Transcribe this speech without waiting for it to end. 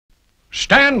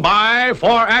Stand by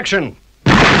for action.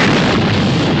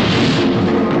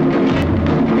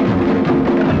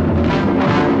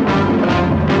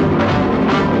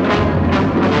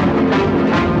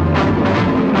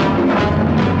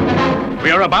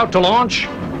 We are about to launch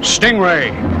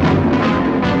Stingray.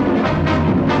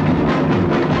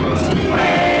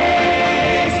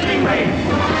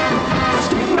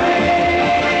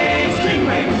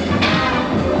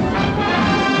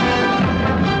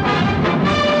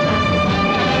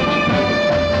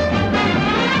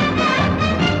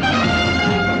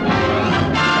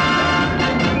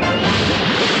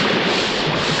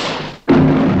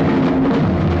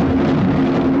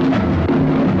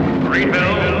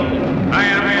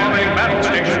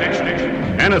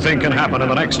 Anything can happen in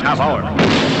the next half hour.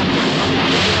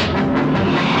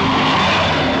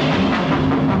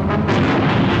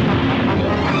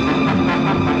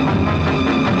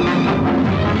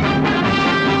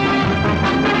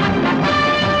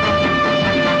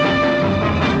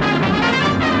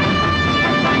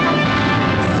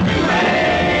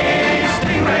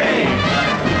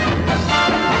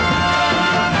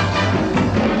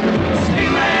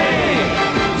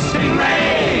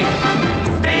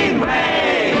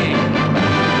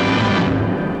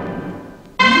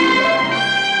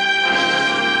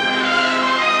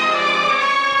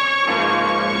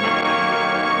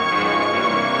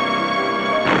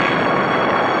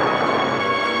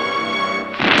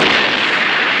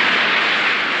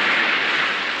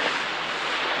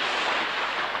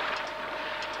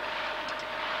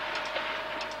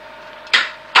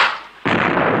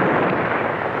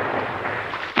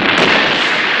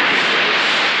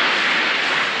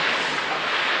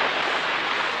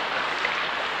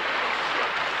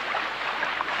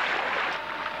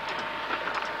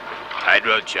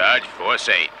 Hydro charge, force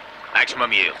 8.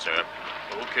 Maximum yield, sir.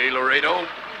 Okay, Laredo.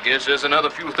 Guess there's another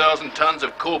few thousand tons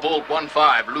of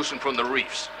cobalt-15 loosened from the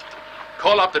reefs.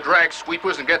 Call up the drag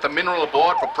sweepers and get the mineral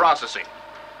aboard for processing.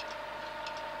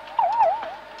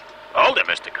 Hold it,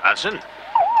 Mr. Carlson.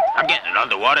 I'm getting an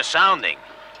underwater sounding.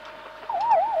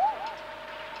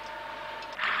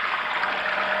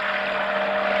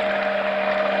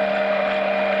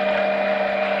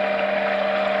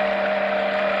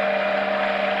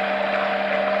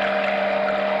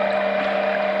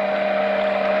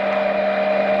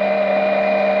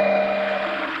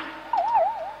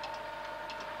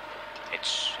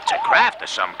 It's a craft of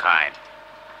some kind,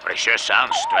 but it sure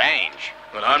sounds strange.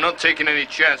 But I'm not taking any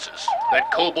chances. That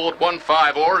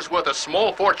cobalt-15 ore is worth a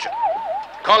small fortune.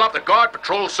 Call up the guard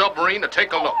patrol submarine to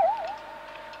take a look.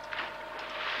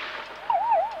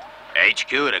 HQ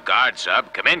to guard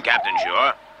sub. Come in, Captain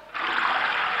Shore.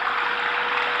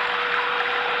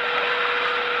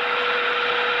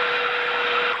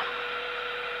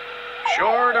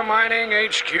 Shore to mining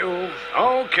HQ.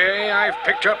 Okay, I've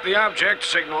picked up the object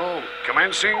signal.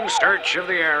 Commencing search of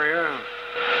the area.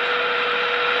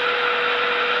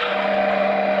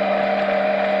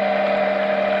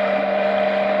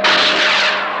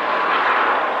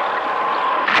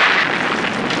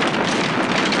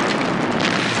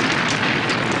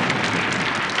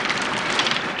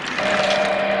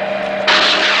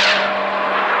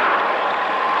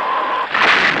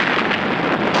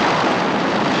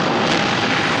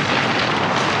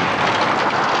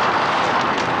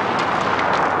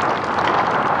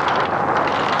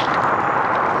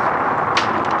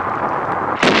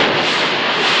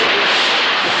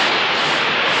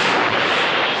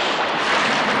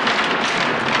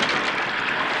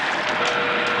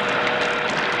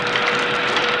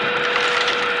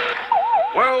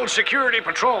 Security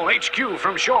Patrol HQ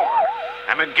from shore.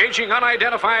 I'm engaging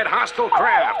unidentified hostile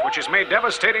craft, which has made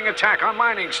devastating attack on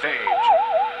mining stage.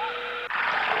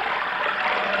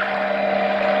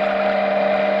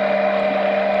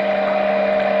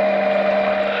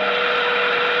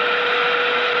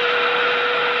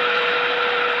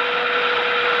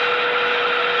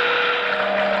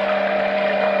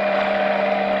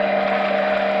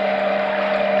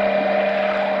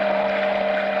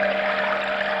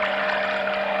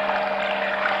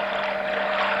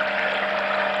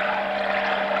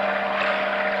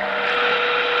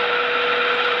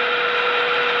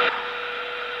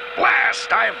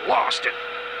 I've lost it.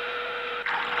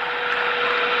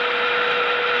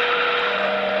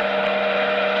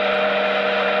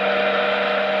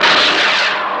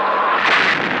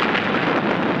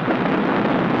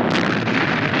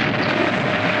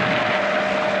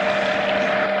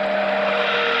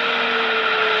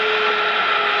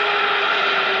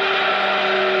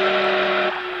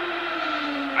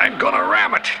 I'm gonna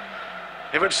ram it.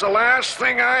 If it's the last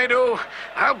thing I do,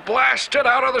 I'll blast it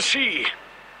out of the sea.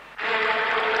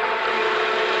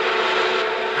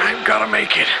 I've got to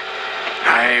make it.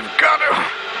 I've got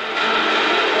to.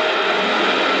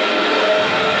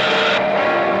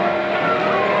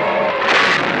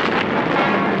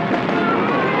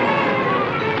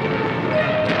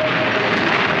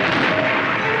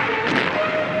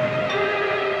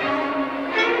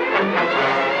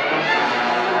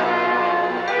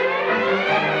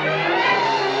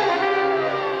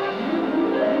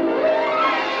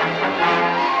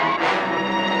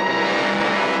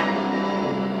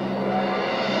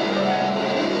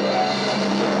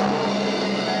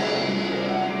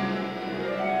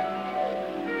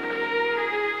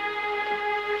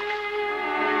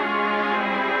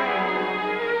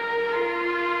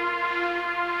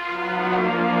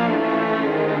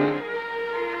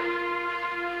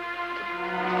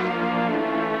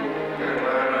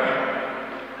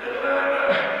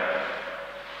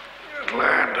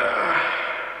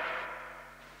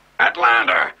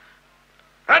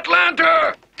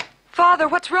 Atlanta! Father,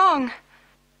 what's wrong?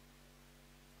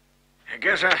 I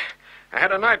guess I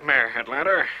had a nightmare,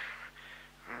 Atlanta.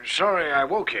 I'm sorry I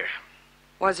woke you.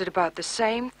 Was it about the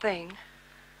same thing?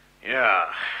 Yeah.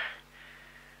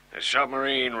 The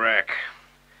submarine wreck.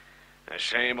 The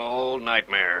same old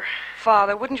nightmare.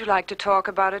 Father, wouldn't you like to talk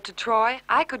about it to Troy?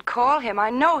 I could call him. I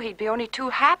know he'd be only too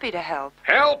happy to help.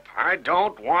 Help? I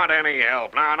don't want any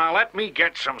help. Now, let me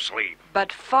get some sleep.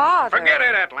 But, Father... Forget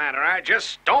it, Atlanta. I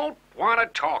just don't want to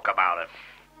talk about it.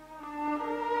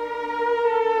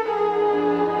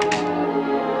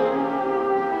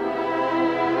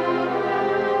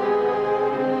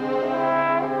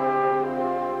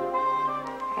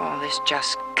 Oh, this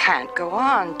just can't go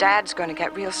on. Dad's going to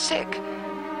get real sick.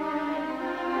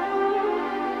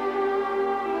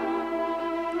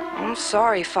 I'm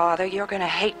sorry, Father. You're going to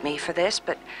hate me for this,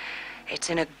 but it's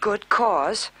in a good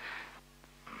cause.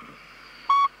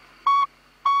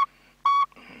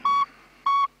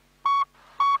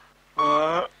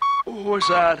 What's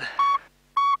that?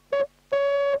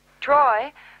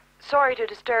 Troy, sorry to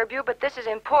disturb you, but this is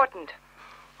important.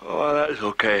 Oh, that's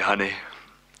okay, honey.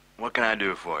 What can I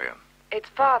do for you? It's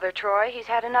Father, Troy. He's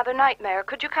had another nightmare.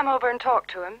 Could you come over and talk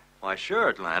to him? Why, sure,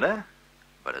 Atlanta.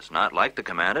 But it's not like the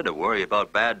Commander to worry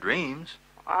about bad dreams.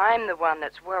 I'm the one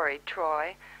that's worried,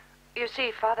 Troy. You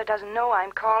see, Father doesn't know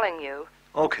I'm calling you.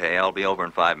 Okay, I'll be over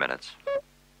in 5 minutes.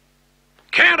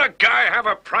 Can't a guy have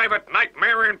a private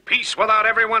nightmare in peace without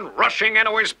everyone rushing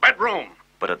into his bedroom?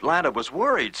 But Atlanta was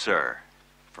worried, sir.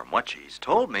 From what she's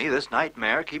told me, this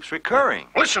nightmare keeps recurring.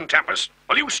 Listen, Tempest,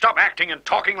 will you stop acting and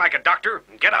talking like a doctor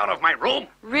and get out of my room?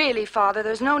 Really, Father,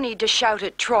 there's no need to shout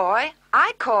at Troy.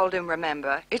 I called him,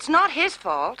 remember. It's not his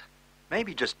fault.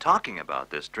 Maybe just talking about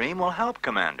this dream will help,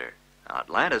 Commander. Now,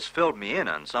 Atlanta's filled me in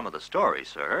on some of the story,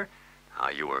 sir. How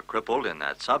you were crippled in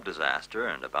that sub-disaster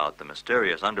and about the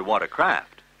mysterious underwater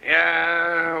craft.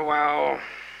 Yeah, well,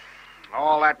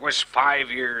 all that was 5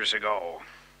 years ago.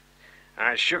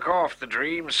 I shook off the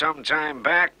dream some time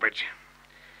back, but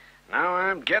now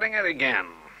I'm getting it again.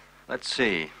 Let's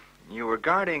see. You were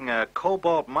guarding a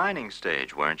cobalt mining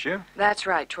stage, weren't you? That's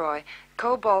right, Troy.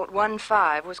 Cobalt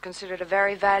 15 was considered a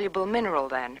very valuable mineral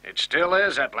then. It still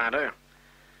is, Atlanta.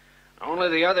 Only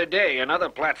the other day, another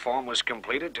platform was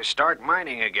completed to start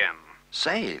mining again.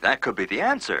 Say, that could be the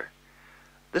answer.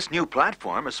 This new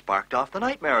platform has sparked off the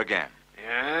nightmare again.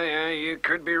 Yeah, you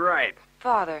could be right.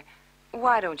 Father,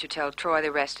 why don't you tell Troy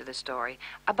the rest of the story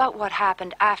about what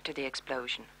happened after the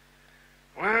explosion?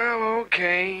 Well,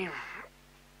 okay.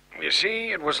 You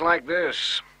see, it was like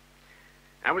this.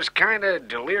 I was kind of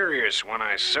delirious when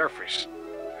I surfaced.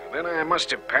 Then I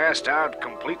must have passed out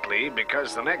completely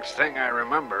because the next thing I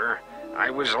remember, I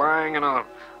was lying in a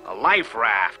life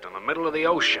raft in the middle of the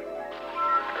ocean.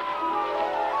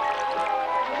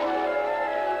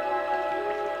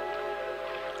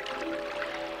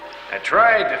 I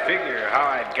tried to figure how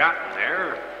I'd gotten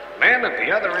there. Then at the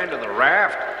other end of the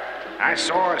raft, I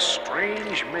saw a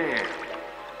strange man.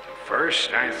 At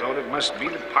first, I thought it must be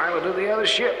the pilot of the other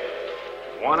ship,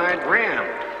 the one I'd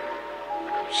rammed.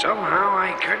 Somehow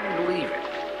I couldn't believe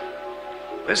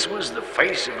it. This was the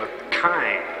face of a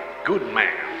kind, good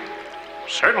man.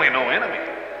 Certainly no enemy.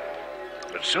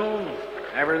 But soon,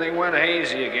 everything went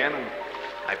hazy again, and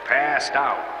I passed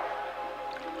out.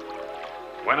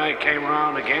 When I came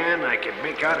around again, I could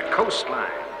make out a coastline.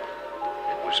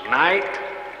 It was night,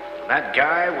 and that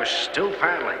guy was still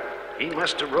paddling. He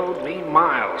must have rowed me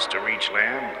miles to reach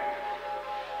land.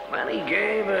 Then he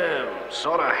gave a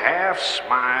sort of half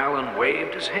smile and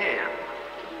waved his hand.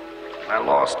 I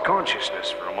lost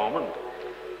consciousness for a moment.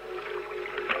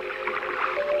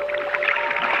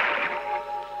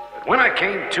 But when I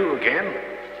came to again,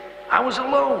 I was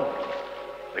alone.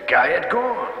 The guy had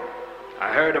gone.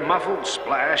 I heard a muffled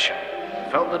splash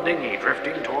and felt the dinghy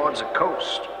drifting towards the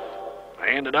coast. I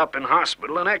ended up in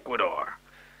hospital in Ecuador.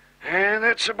 And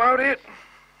that's about it.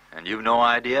 And you've no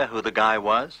idea who the guy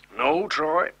was? No,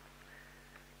 Troy.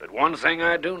 But one thing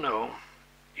I do know.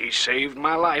 He saved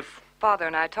my life. Father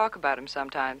and I talk about him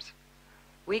sometimes.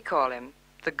 We call him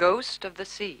the Ghost of the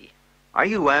Sea. Are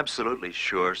you absolutely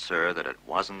sure, sir, that it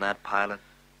wasn't that pilot?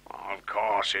 Of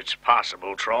course, it's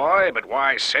possible, Troy, but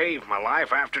why save my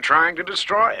life after trying to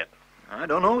destroy it? I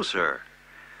don't know, sir.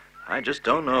 I just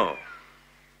don't know.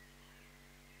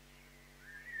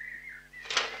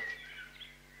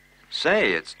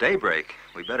 Say, it's daybreak.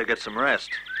 We better get some rest.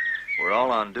 We're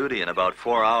all on duty in about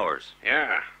 4 hours.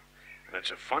 Yeah, and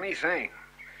it's a funny thing.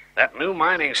 That new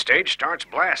mining stage starts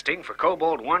blasting for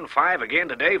Cobalt 1-5 again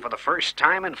today for the first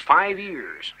time in 5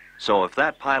 years. So if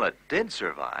that pilot did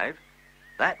survive,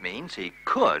 that means he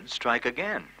could strike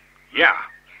again. Yeah,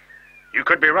 you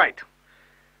could be right.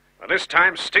 But this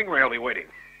time Stingray will be waiting.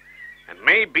 And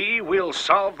maybe we'll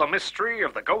solve the mystery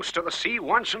of the Ghost of the Sea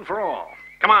once and for all.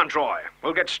 Come on, Troy.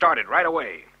 We'll get started right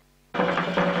away.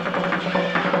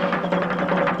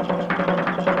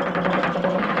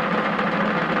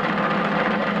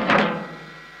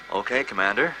 Okay,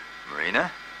 Commander.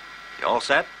 Marina, you all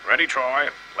set? Ready, Troy.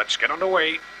 Let's get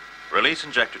underway. Release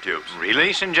injector tubes.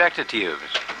 Release injector tubes.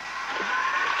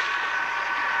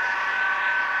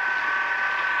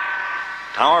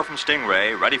 Tower from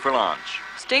Stingray, ready for launch.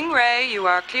 Stingray, you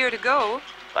are clear to go.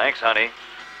 Thanks, honey.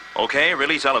 Okay,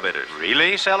 release elevators.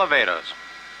 Release elevators.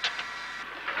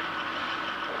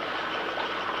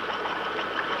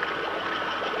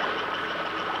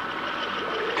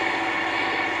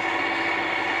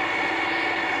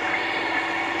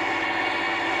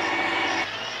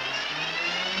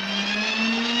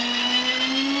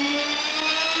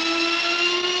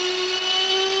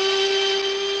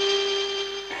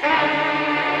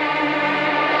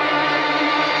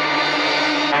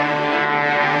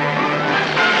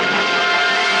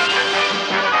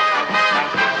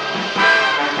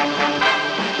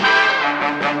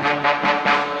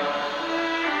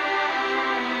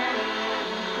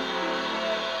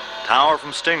 Tower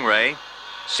from Stingray,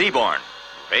 Seaborne.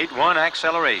 Rate 1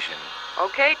 acceleration.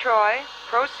 Okay, Troy.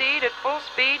 Proceed at full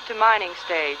speed to mining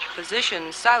stage.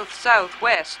 Position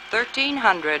south-southwest,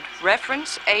 1300.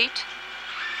 Reference 8.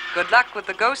 Good luck with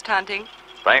the ghost hunting.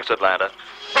 Thanks, Atlanta.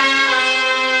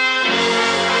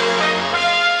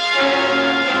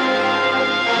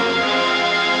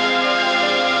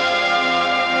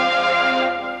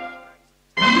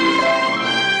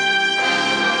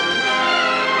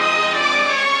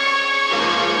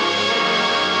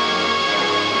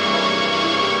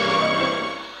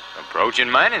 Approaching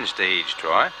mining stage,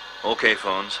 Troy. Okay,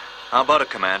 phones. How about it,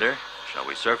 Commander? Shall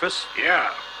we surface?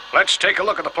 Yeah, let's take a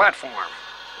look at the platform.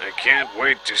 I can't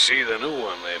wait to see the new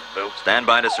one they've built. Stand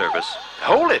by to surface.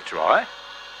 Hold it, Troy.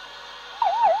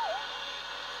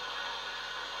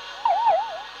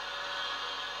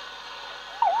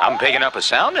 I'm picking up a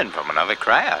sounding from another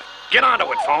craft. Get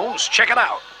onto it, phones. Check it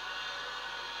out.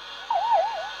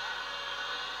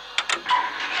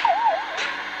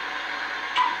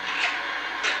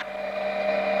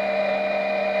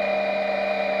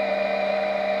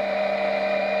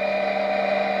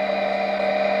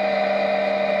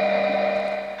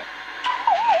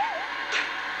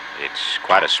 It's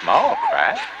quite a small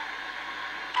craft.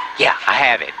 Yeah, I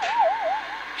have it.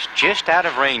 It's just out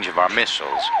of range of our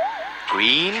missiles.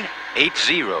 Green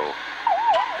 80.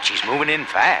 But she's moving in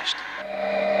fast.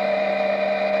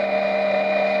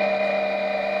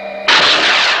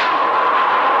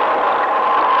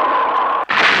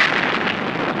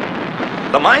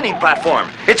 The mining platform!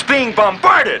 It's being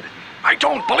bombarded! I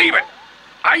don't believe it.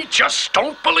 I just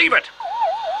don't believe it.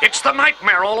 It's the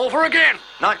nightmare all over again.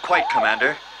 Not quite,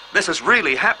 Commander. This is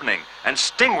really happening, and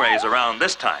Stingray's around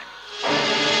this time.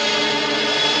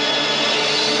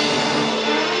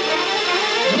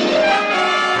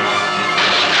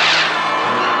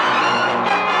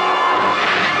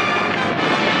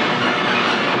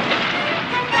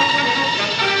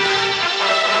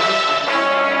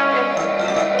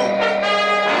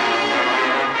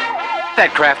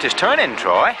 That craft is turning,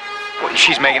 Troy. Well,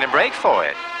 she's making a break for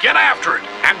it. Get after it,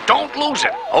 and don't lose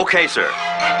it. Okay, sir.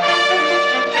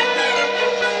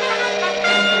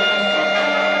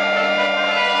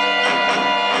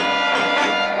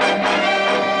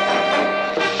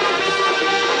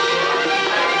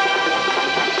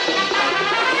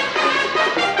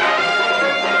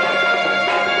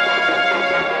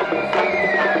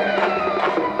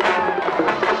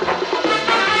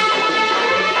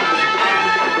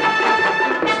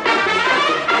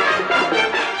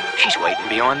 She's waiting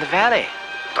beyond the valley.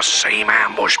 The same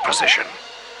ambush position.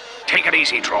 Take it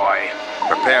easy, Troy.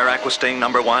 Prepare Aquasting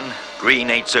number 1, green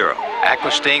 80.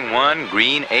 Aquasting 1,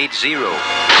 green 80.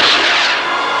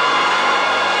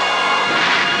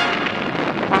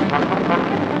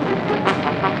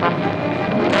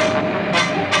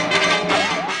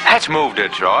 That's moved her,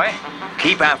 Troy.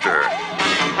 Keep after her.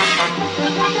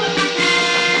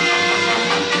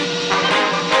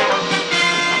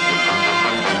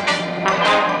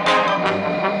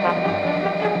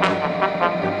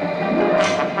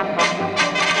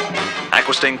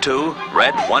 Aquasting 2,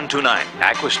 red 129.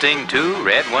 Aquasting 2,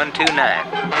 red 129.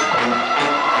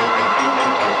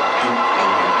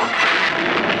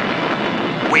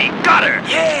 We got her!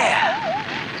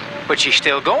 Yeah! But she's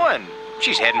still going.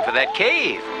 She's heading for that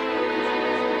cave.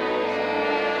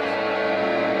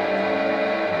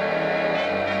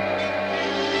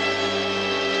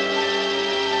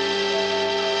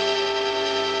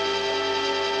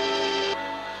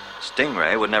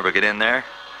 Stingray would never get in there.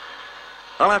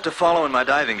 I'll have to follow in my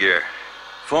diving gear.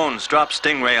 Phones, drop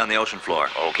Stingray on the ocean floor.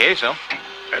 Okay, so.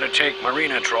 Better take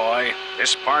Marina, Troy.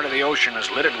 This part of the ocean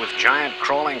is littered with giant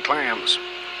crawling clams.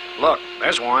 Look,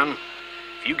 there's one.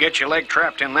 If you get your leg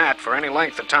trapped in that for any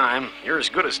length of time, you're as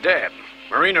good as dead.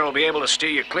 Marina will be able to steer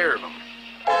you clear of them.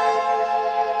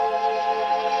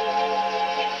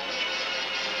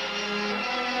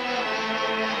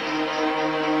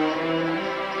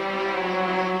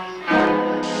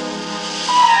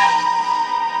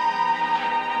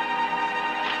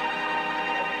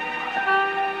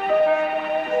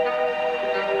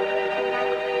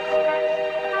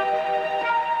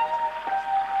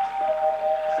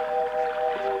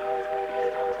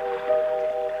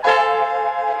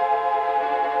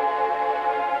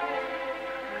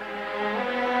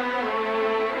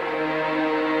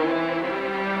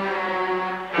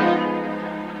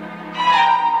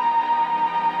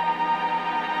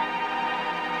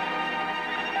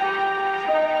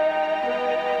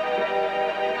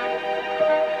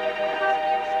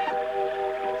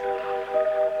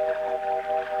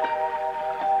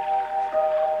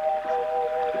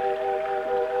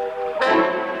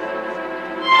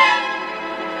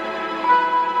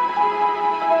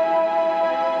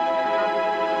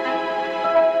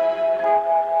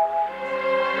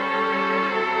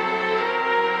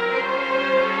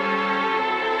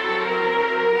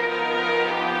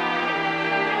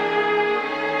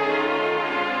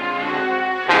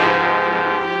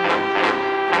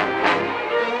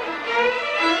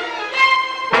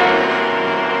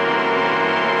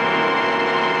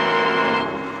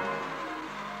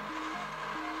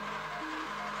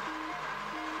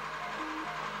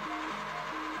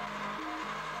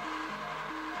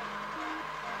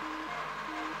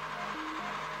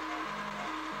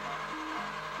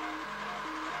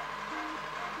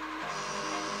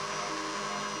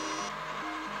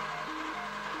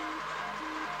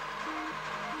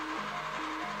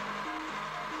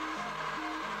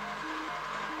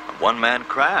 One-man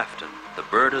craft, and the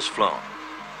bird has flown.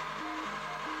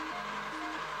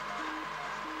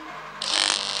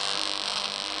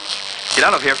 Get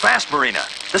out of here fast, Marina.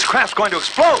 This craft's going to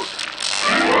explode.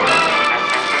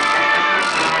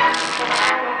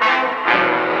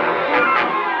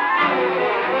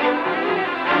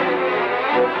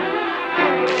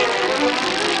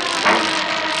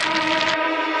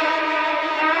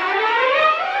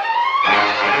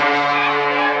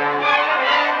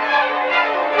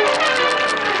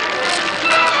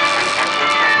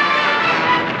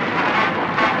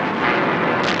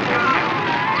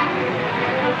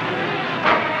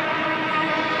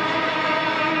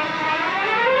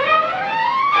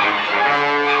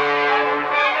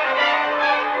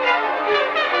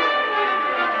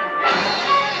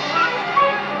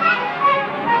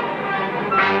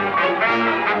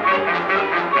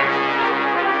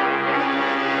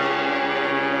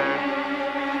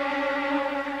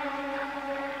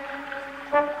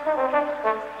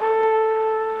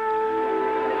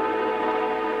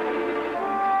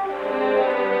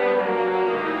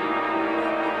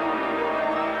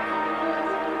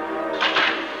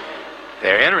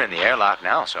 They're entering the airlock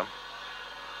now, so.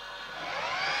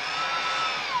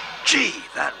 Gee,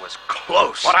 that was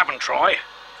close. What happened, Troy?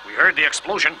 We heard the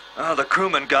explosion. Oh, the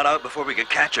crewman got out before we could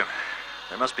catch him.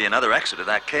 There must be another exit to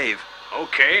that cave.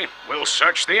 Okay, we'll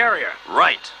search the area.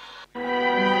 Right.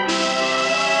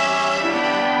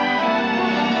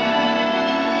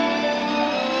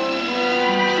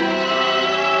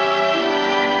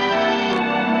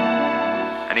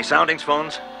 Any soundings,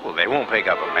 phones? Well, they won't pick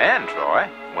up a man, Troy.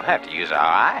 We'll have to use our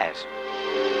eyes.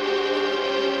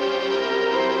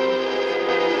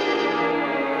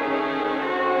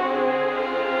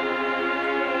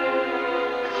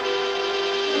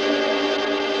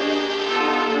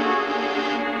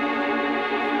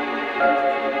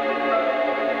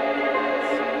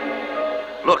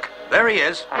 There he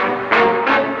is.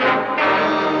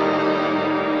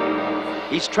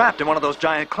 He's trapped in one of those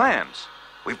giant clams.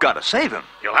 We've got to save him.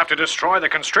 You'll have to destroy the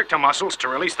constrictor muscles to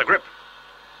release the grip.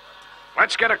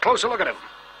 Let's get a closer look at him.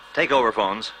 Take over,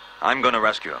 Phones. I'm going to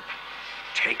rescue him.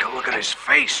 Take a look at his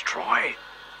face, Troy.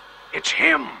 It's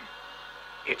him.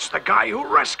 It's the guy who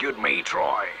rescued me,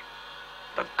 Troy.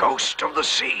 The ghost of the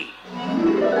sea.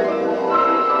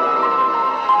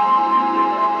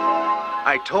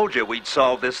 I told you we'd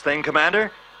solve this thing,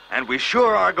 Commander. And we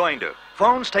sure are going to.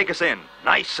 Phones, take us in,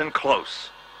 nice and close.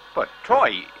 But,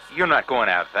 Troy, you're not going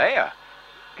out there.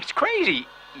 It's crazy.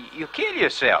 You'll kill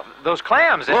yourself. Those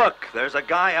clams... Look, there's a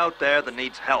guy out there that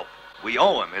needs help. We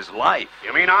owe him his life.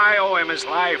 You mean I owe him his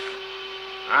life?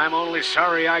 I'm only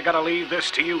sorry I gotta leave this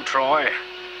to you, Troy.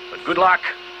 But good luck,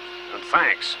 and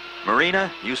thanks.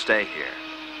 Marina, you stay here.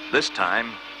 This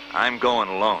time, I'm going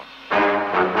alone.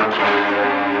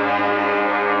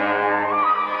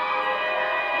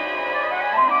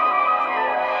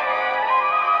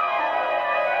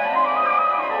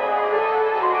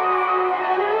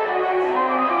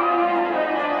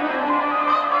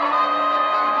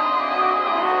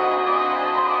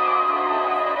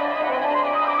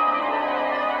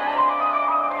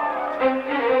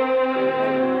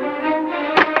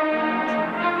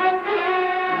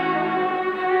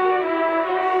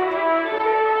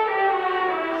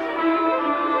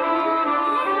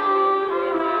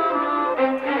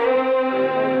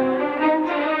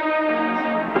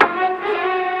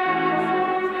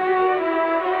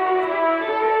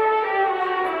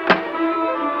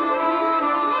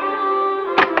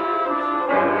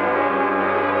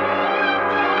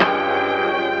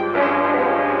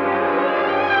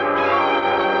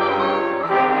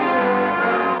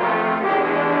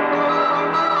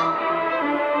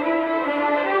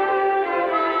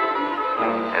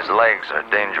 Are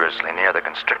dangerously near the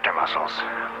constrictor muscles.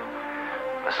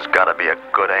 This has got to be a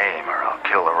good aim, or I'll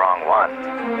kill the wrong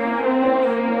one.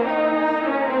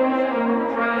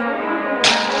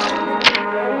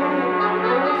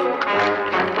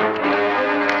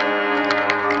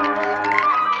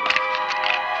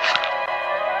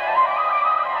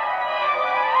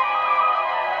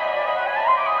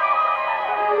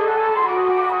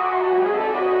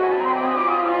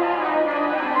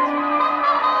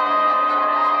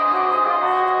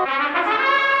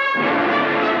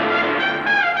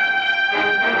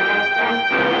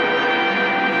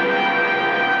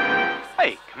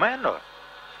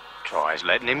 Troy's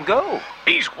letting him go.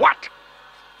 He's what?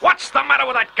 What's the matter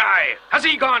with that guy? Has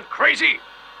he gone crazy?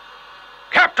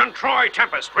 Captain Troy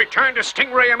Tempest, return to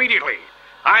Stingray immediately.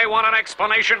 I want an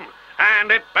explanation, and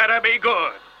it better be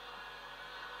good.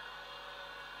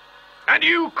 And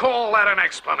you call that an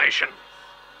explanation?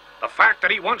 The fact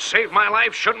that he once saved my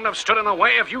life shouldn't have stood in the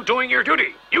way of you doing your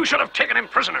duty. You should have taken him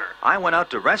prisoner. I went out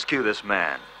to rescue this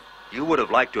man. You would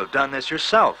have liked to have done this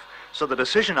yourself, so the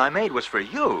decision I made was for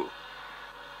you.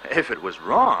 If it was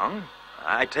wrong,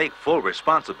 I take full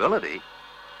responsibility.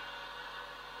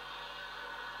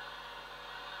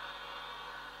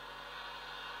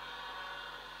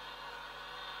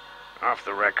 Off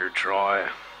the record, Troy.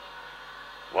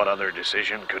 What other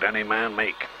decision could any man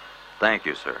make? Thank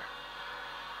you, sir.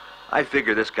 I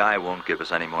figure this guy won't give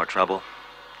us any more trouble.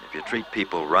 If you treat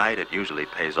people right, it usually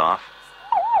pays off.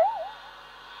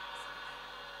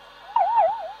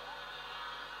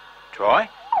 Troy,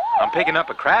 I'm picking up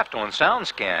a craft on sound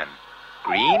scan.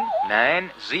 Green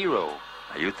 90.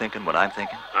 Are you thinking what I'm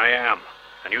thinking? I am.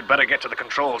 And you'd better get to the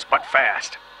controls, but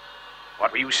fast.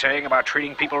 What were you saying about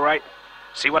treating people right?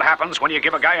 See what happens when you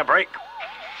give a guy a break?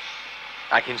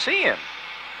 I can see him.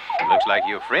 Looks like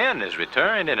your friend has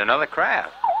returned in another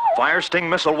craft. Fire Sting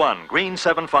Missile 1, Green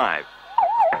 75.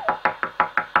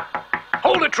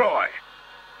 Hold it, Troy.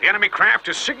 The enemy craft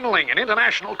is signaling an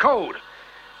international code.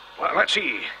 Well, let's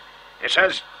see. It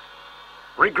says,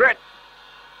 regret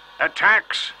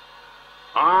attacks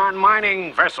on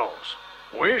mining vessels.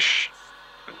 Wish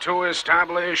to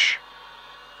establish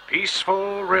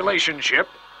peaceful relationship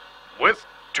with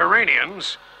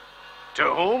Terranians to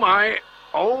whom I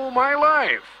owe my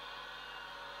life.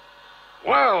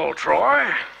 Well, Troy,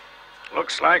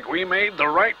 looks like we made the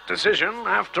right decision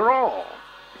after all.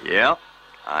 Yep,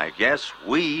 I guess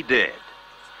we did.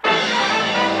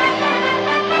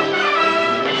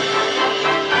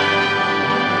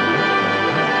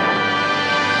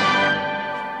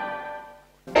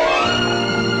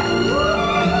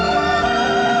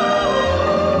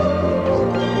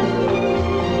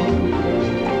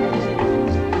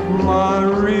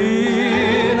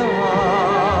 Marina,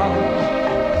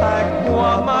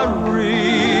 Aqua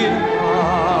Marina,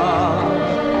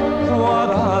 what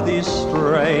are these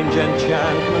strange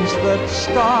enchantments that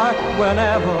start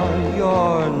whenever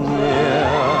you're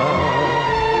near.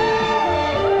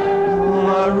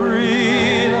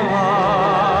 Marina,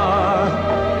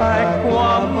 Aquamarina,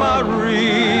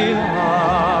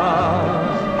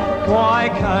 why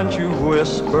can't you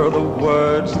whisper the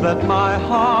words that my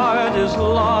heart is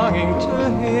longing to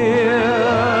hear?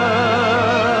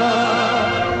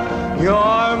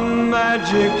 You're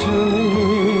magic to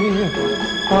me,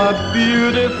 a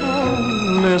beautiful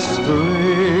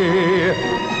mystery.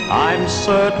 I'm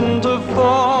certain to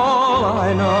fall,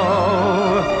 I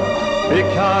know,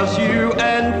 because you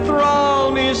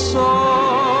enthrall me so.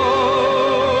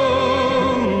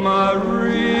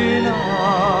 Marina,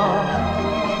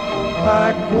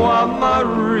 Aquamarina,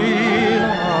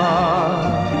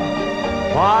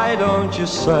 why don't you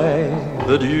say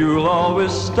that you'll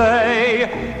always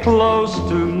stay close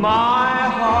to my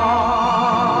heart?